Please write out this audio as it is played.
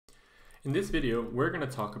In this video, we're going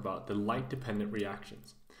to talk about the light-dependent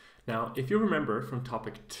reactions. Now, if you remember from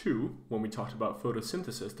topic 2, when we talked about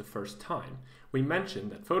photosynthesis the first time, we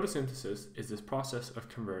mentioned that photosynthesis is this process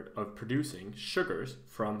of producing sugars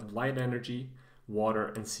from light energy, water,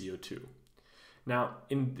 and CO2. Now,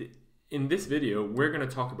 in this video, we're going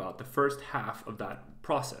to talk about the first half of that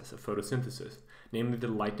process of photosynthesis, namely the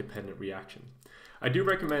light-dependent reaction. I do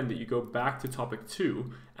recommend that you go back to topic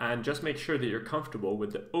 2 and just make sure that you're comfortable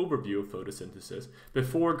with the overview of photosynthesis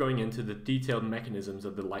before going into the detailed mechanisms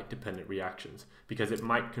of the light-dependent reactions, because it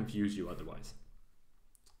might confuse you otherwise.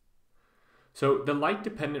 So the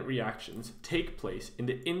light-dependent reactions take place in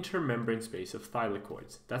the intermembrane space of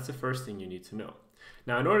thylakoids. That's the first thing you need to know.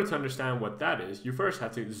 Now, in order to understand what that is, you first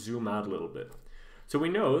have to zoom out a little bit. So we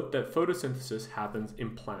know that photosynthesis happens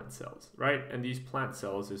in plant cells, right? And these plant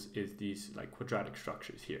cells is these like quadratic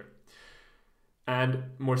structures here. And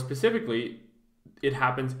more specifically, it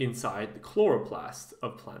happens inside the chloroplasts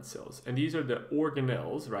of plant cells. And these are the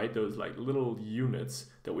organelles, right? Those like little units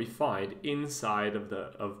that we find inside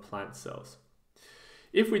of plant cells.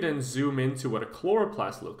 If we then zoom into what a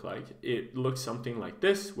chloroplast looks like, it looks something like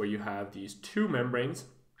this, where you have these two membranes,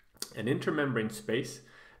 an intermembrane space,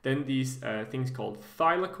 then these things called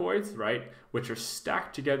thylakoids, right, which are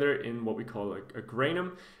stacked together in what we call a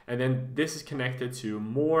granum, and then this is connected to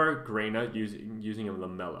more grana using a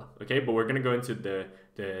lamella. Okay, but we're going to go into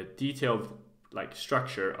the detailed like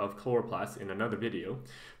structure of chloroplasts in another video.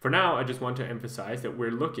 For now, I just want to emphasize that we're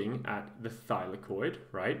looking at the thylakoid,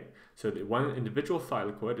 right? So the one individual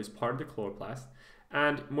thylakoid is part of the chloroplast.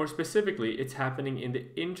 And more specifically, it's happening in the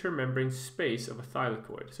intermembrane space of a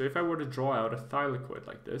thylakoid. So if I were to draw out a thylakoid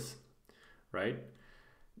like this, right,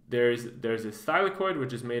 there's this thylakoid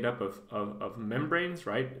which is made up of membranes,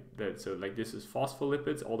 right? So like this is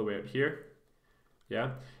phospholipids all the way out here,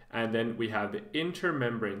 yeah? And then we have the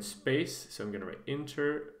intermembrane space. So I'm going to write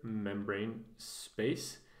intermembrane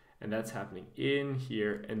space, and that's happening in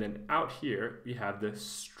here. And then out here, we have the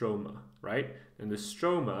stroma, right? And the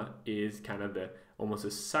stroma is kind of almost a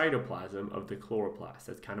cytoplasm of the chloroplast.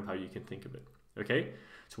 That's kind of how you can think of it, okay?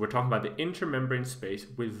 So we're talking about the intermembrane space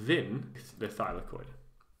within the thylakoid.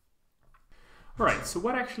 All right, so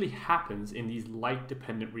what actually happens in these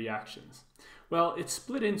light-dependent reactions? Well, it's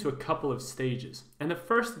split into a couple of stages. And the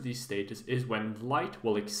first of these stages is when light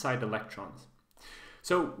will excite electrons.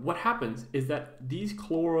 So what happens is that these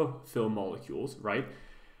chlorophyll molecules, right,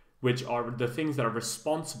 which are the things that are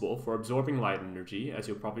responsible for absorbing light energy, as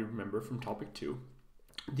you'll probably remember from topic 2,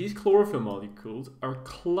 these chlorophyll molecules are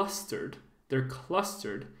clustered. They're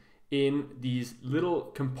clustered in these little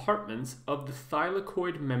compartments of the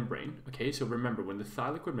thylakoid membrane. Okay, so remember, when the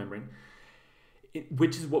thylakoid membrane,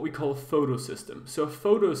 which is what we call a photosystem. So a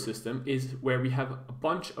photosystem is where we have a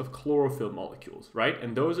bunch of chlorophyll molecules, right?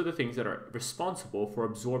 And those are the things that are responsible for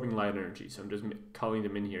absorbing light energy. So I'm just calling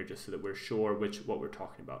them in here just so that we're sure what we're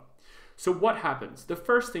talking about. So what happens? The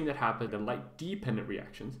first thing that happens in light-dependent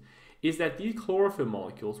reactions is that these chlorophyll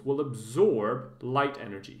molecules will absorb light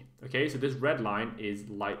energy. Okay, so this red line is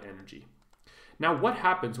light energy. Now, what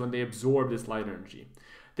happens when they absorb this light energy?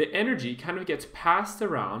 The energy kind of gets passed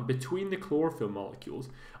around between the chlorophyll molecules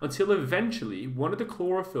until eventually one of the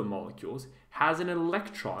chlorophyll molecules has an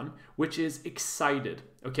electron which is excited,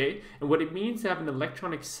 okay? And what it means to have an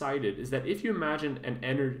electron excited is that if you imagine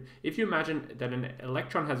that an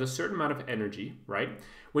electron has a certain amount of energy, right?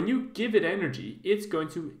 When you give it energy, it's going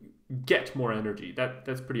to get more energy.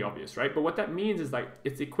 That's pretty obvious, right? But what that means is like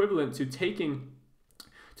it's equivalent to taking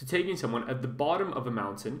someone at the bottom of a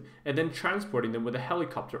mountain and then transporting them with a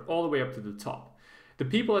helicopter all the way up to the top. The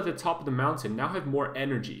people at the top of the mountain now have more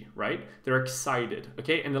energy, right? They're excited,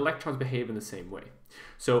 okay? And electrons behave in the same way.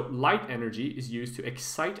 So light energy is used to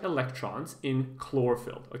excite electrons in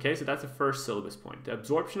chlorophyll, okay? So that's the first syllabus point. The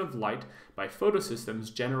absorption of light by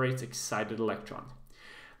photosystems generates excited electrons.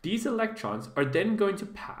 These electrons are then going to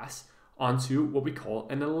pass onto what we call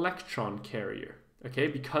an electron carrier, okay?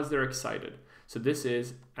 Because they're excited. So this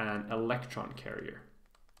is an electron carrier.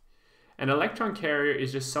 An electron carrier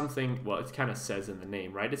is just something, well, it kind of says in the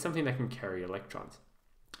name, right? It's something that can carry electrons.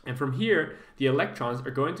 And from here, the electrons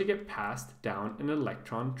are going to get passed down an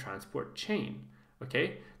electron transport chain,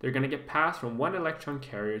 okay? They're going to get passed from one electron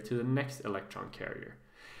carrier to the next electron carrier.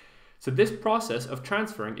 So this process of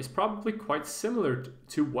transferring is probably quite similar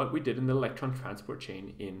to what we did in the electron transport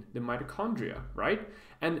chain in the mitochondria, right?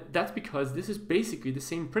 And that's because this is basically the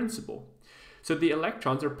same principle. So the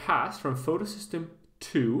electrons are passed from photosystem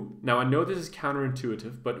 2. Now I know this is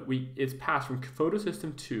counterintuitive, but it's passed from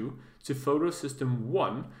photosystem 2 to photosystem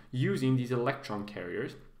 1 using these electron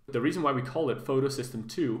carriers. The reason why we call it photosystem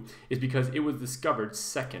 2 is because it was discovered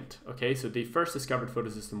second, okay? So they first discovered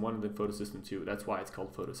photosystem 1 and then photosystem 2. That's why it's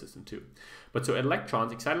called photosystem 2. But so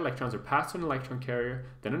electrons, excited electrons, are passed to an electron carrier,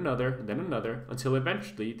 then another, until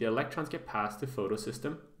eventually the electrons get passed to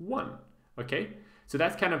photosystem 1, okay? So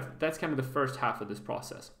that's kind of the first half of this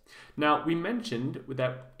process. Now, we mentioned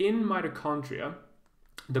that in mitochondria,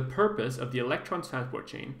 the purpose of the electron transport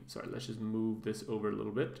chain, sorry, let's just move this over a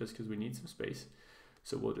little bit just because we need some space.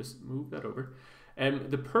 So we'll just move that over. And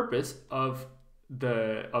the purpose of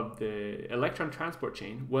the electron transport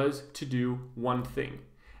chain was to do one thing,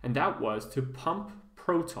 and that was to pump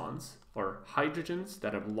protons or hydrogens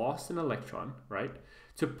that have lost an electron, right?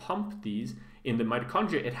 To pump these in the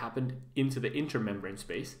mitochondria, it happened into the intermembrane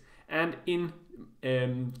space, and in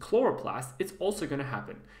chloroplast, it's also going to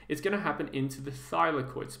happen. It's going to happen into the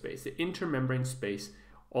thylakoid space, the intermembrane space,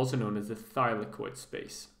 also known as the thylakoid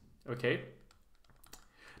space. Okay.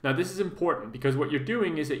 Now this is important because what you're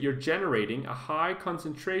doing is that you're generating a high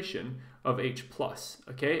concentration of H+,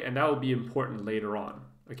 okay? And that will be important later on,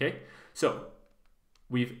 okay? So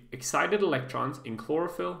we've excited electrons in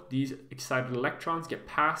chlorophyll. These excited electrons get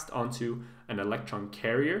passed onto an electron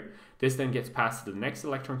carrier. This then gets passed to the next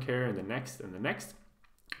electron carrier and the next and the next,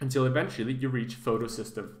 until eventually you reach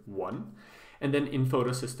photosystem 1. And then in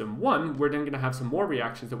photosystem 1, we're then going to have some more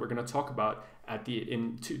reactions that we're going to talk about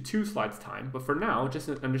in two slides time. But for now, just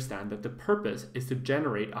understand that the purpose is to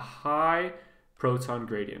generate a high proton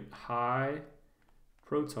gradient. High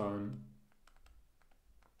proton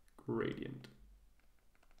gradient.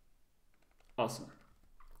 Awesome.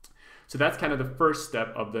 So that's kind of the first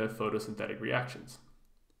step of the photosynthetic reactions.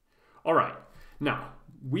 All right. Now,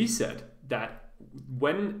 we said that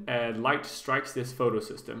when light strikes this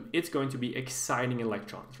photosystem, it's going to be exciting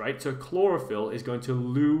electrons, right? So chlorophyll is going to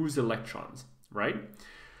lose electrons, right?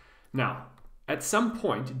 Now, at some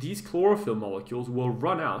point, these chlorophyll molecules will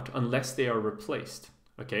run out unless they are replaced,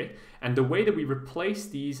 okay? And the way that we replace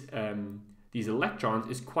these electrons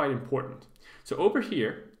is quite important. So over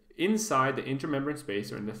here, inside the intermembrane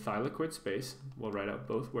space, or in the thylakoid space, we'll write out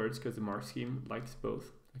both words because the mark scheme likes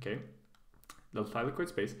both, okay? The thylakoid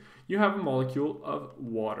space, you have a molecule of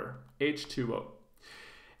water, H2O.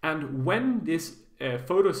 And when this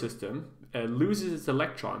photosystem loses its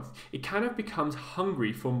electrons, it kind of becomes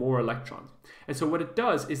hungry for more electrons. And so what it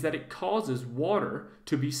does is that it causes water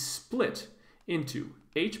to be split into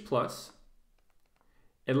H+,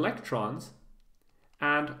 electrons,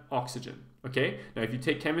 and oxygen. Okay? Now, if you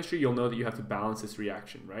take chemistry, you'll know that you have to balance this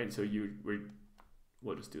reaction, right? So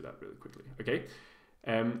we'll just do that really quickly, okay?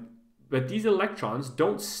 But these electrons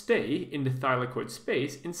don't stay in the thylakoid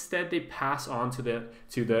space. Instead, they pass on to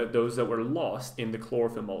those that were lost in the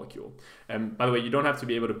chlorophyll molecule. By the way, you don't have to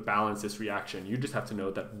be able to balance this reaction. You just have to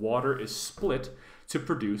know that water is split to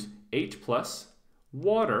produce H+,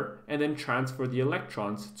 water, and then transfer the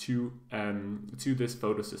electrons to this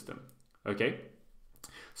photosystem. Okay?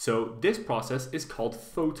 So this process is called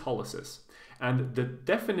photolysis. And the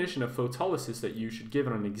definition of photolysis that you should give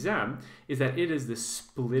on an exam is that it is the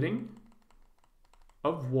splitting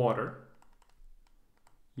of water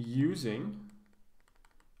using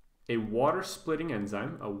a water splitting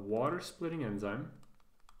enzyme,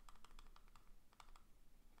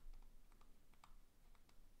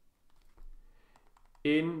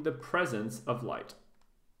 in the presence of light.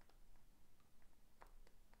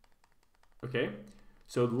 Okay?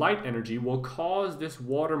 So light energy will cause this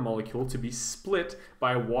water molecule to be split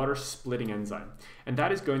by a water splitting enzyme. And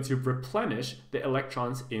that is going to replenish the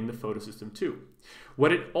electrons in the photosystem too.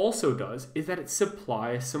 What it also does is that it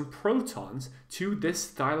supplies some protons to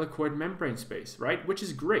this thylakoid membrane space, right? Which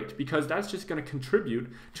is great because that's just going to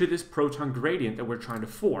contribute to this proton gradient that we're trying to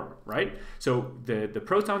form, right? So the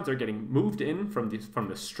protons are getting moved in from the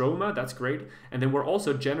stroma, that's great. And then we're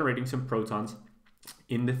also generating some protons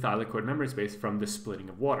in the thylakoid membrane space from the splitting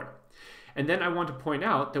of water. And then I want to point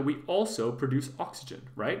out that we also produce oxygen,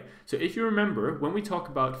 right? So if you remember, when we talk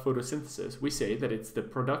about photosynthesis, we say that it's the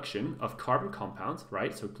production of carbon compounds,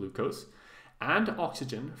 right? So glucose, and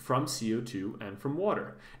oxygen from CO2 and from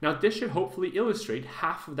water. Now this should hopefully illustrate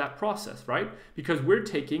half of that process, right? Because we're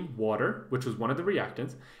taking water, which was one of the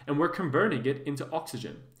reactants, and we're converting it into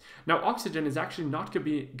oxygen. Now oxygen is actually not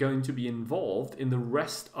going to be involved in the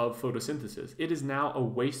rest of photosynthesis. It is now a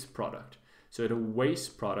waste product. So it's a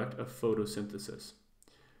waste product of photosynthesis.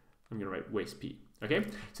 I'm going to write waste P. Okay,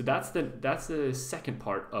 so that's the second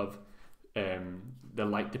part of the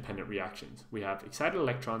light-dependent reactions. We have excited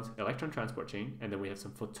electrons, electron transport chain, and then we have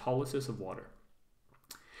some photolysis of water.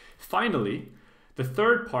 Finally, the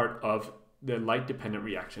third part of the light-dependent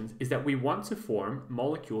reactions is that we want to form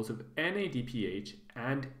molecules of NADPH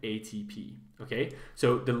and ATP. Okay,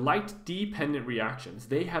 so the light-dependent reactions,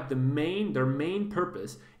 they have their main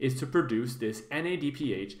purpose is to produce this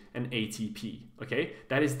NADPH and ATP. Okay,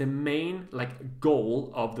 that is the main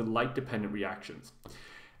goal of the light-dependent reactions.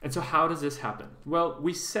 And so how does this happen? Well,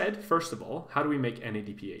 we said, first of all, how do we make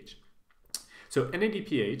NADPH? So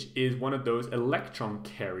NADPH is one of those electron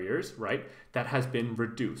carriers, right, that has been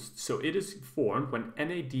reduced. So it is formed when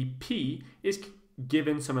NADP is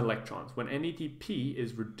given some electrons, when NADP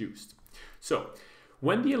is reduced. So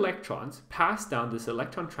when the electrons pass down this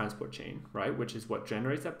electron transport chain, right, which is what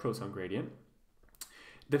generates that proton gradient,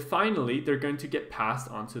 finally they're going to get passed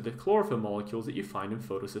onto the chlorophyll molecules that you find in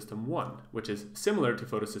photosystem 1, which is similar to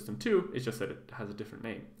photosystem 2, it's just that it has a different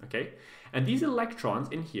name, okay? And these electrons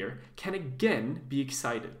in here can again be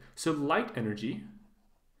excited. So light energy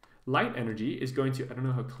is going to, I don't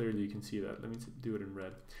know how clearly you can see that, let me do it in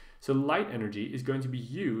red. So light energy is going to be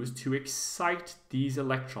used to excite these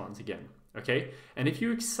electrons again, okay? And if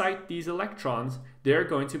you excite these electrons, they're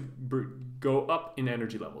going to go up in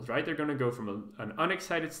energy levels, right? They're going to go from an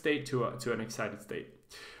unexcited state to an excited state.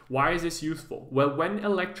 Why is this useful? Well, when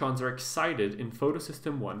electrons are excited in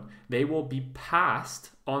photosystem 1, they will be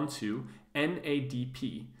passed onto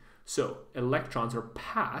NADP. So electrons are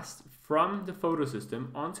passed from the photosystem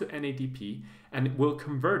onto NADP and will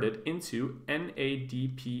convert it into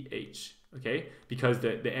NADPH. Okay, because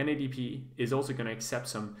the NADP is also going to accept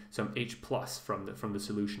some H plus from the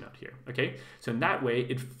solution out here. Okay, so in that way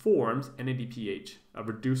it forms NADPH, a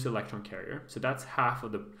reduced electron carrier. So that's half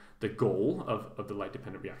of the goal of the light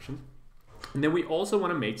dependent reaction. And then we also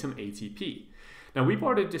want to make some ATP. Now we've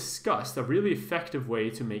already discussed a really effective way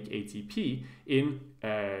to make ATP in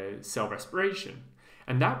cell respiration,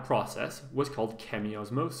 and that process was called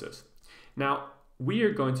chemiosmosis. Now we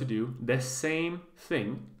are going to do the same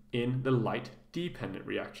thing in the light-dependent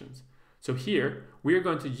reactions. So here we are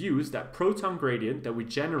going to use that proton gradient that we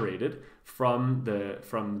generated from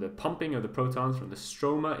the pumping of the protons from the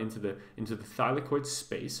stroma into the thylakoid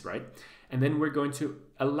space, right? And then we're going to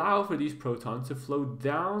allow for these protons to flow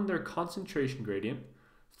down their concentration gradient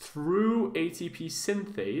through ATP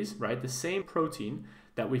synthase, right? The same protein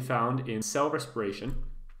that we found in cell respiration.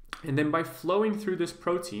 And then by flowing through this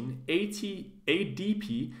protein,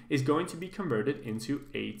 ADP is going to be converted into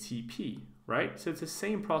ATP, right? So it's the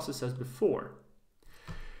same process as before.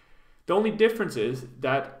 The only difference is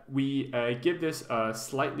that we give this a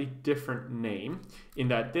slightly different name in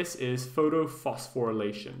that this is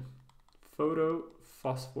photophosphorylation.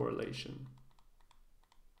 Photophosphorylation.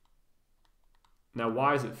 Now,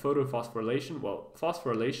 why is it photophosphorylation? Well,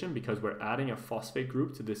 phosphorylation because we're adding a phosphate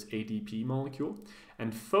group to this ADP molecule,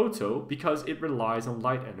 and photo because it relies on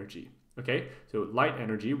light energy. Okay, so light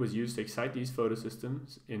energy was used to excite these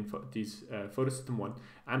photosystems in photosystem 1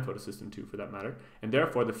 and photosystem 2 for that matter, and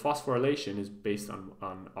therefore the phosphorylation is based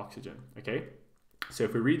on oxygen. Okay, so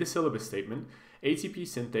if we read the syllabus statement, ATP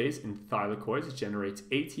synthase in thylakoids generates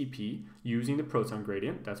ATP using the proton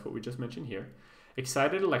gradient, that's what we just mentioned here.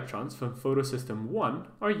 Excited electrons from photosystem 1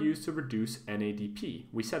 are used to reduce NADP.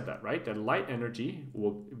 We said that, right? That light energy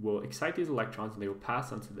will excite these electrons and they will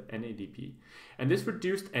pass onto the NADP. And this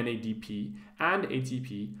reduced NADP and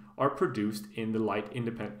ATP are produced in the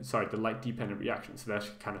light-dependent reaction. So that's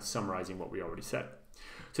kind of summarizing what we already said.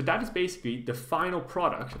 So that is basically the final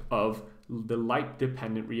product of the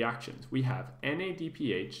light-dependent reactions. We have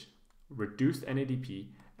NADPH, reduced NADP,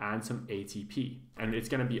 and some ATP. And it's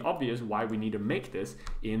going to be obvious why we need to make this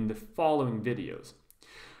in the following videos.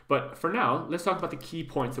 But for now, let's talk about the key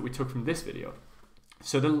points that we took from this video.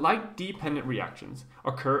 So the light-dependent reactions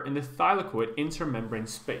occur in the thylakoid intermembrane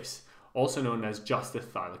space, also known as just the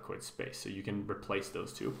thylakoid space. So you can replace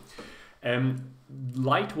those two.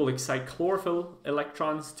 Light will excite chlorophyll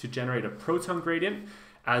electrons to generate a proton gradient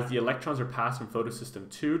as the electrons are passed from photosystem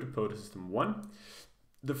 2 to photosystem 1.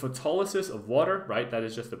 The photolysis of water, right, that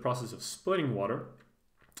is just the process of splitting water,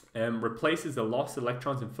 replaces the lost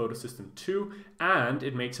electrons in photosystem 2, and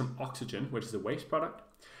it makes some oxygen, which is a waste product.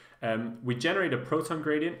 We generate a proton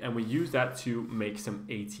gradient, and we use that to make some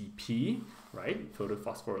ATP, right,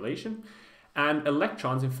 photophosphorylation. And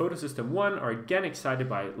electrons in photosystem 1 are again excited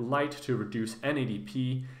by light to reduce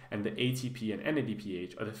NADP, and the ATP and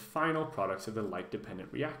NADPH are the final products of the light-dependent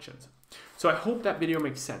reactions. So I hope that video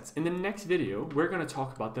makes sense. In the next video, we're going to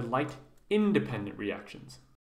talk about the light-independent reactions.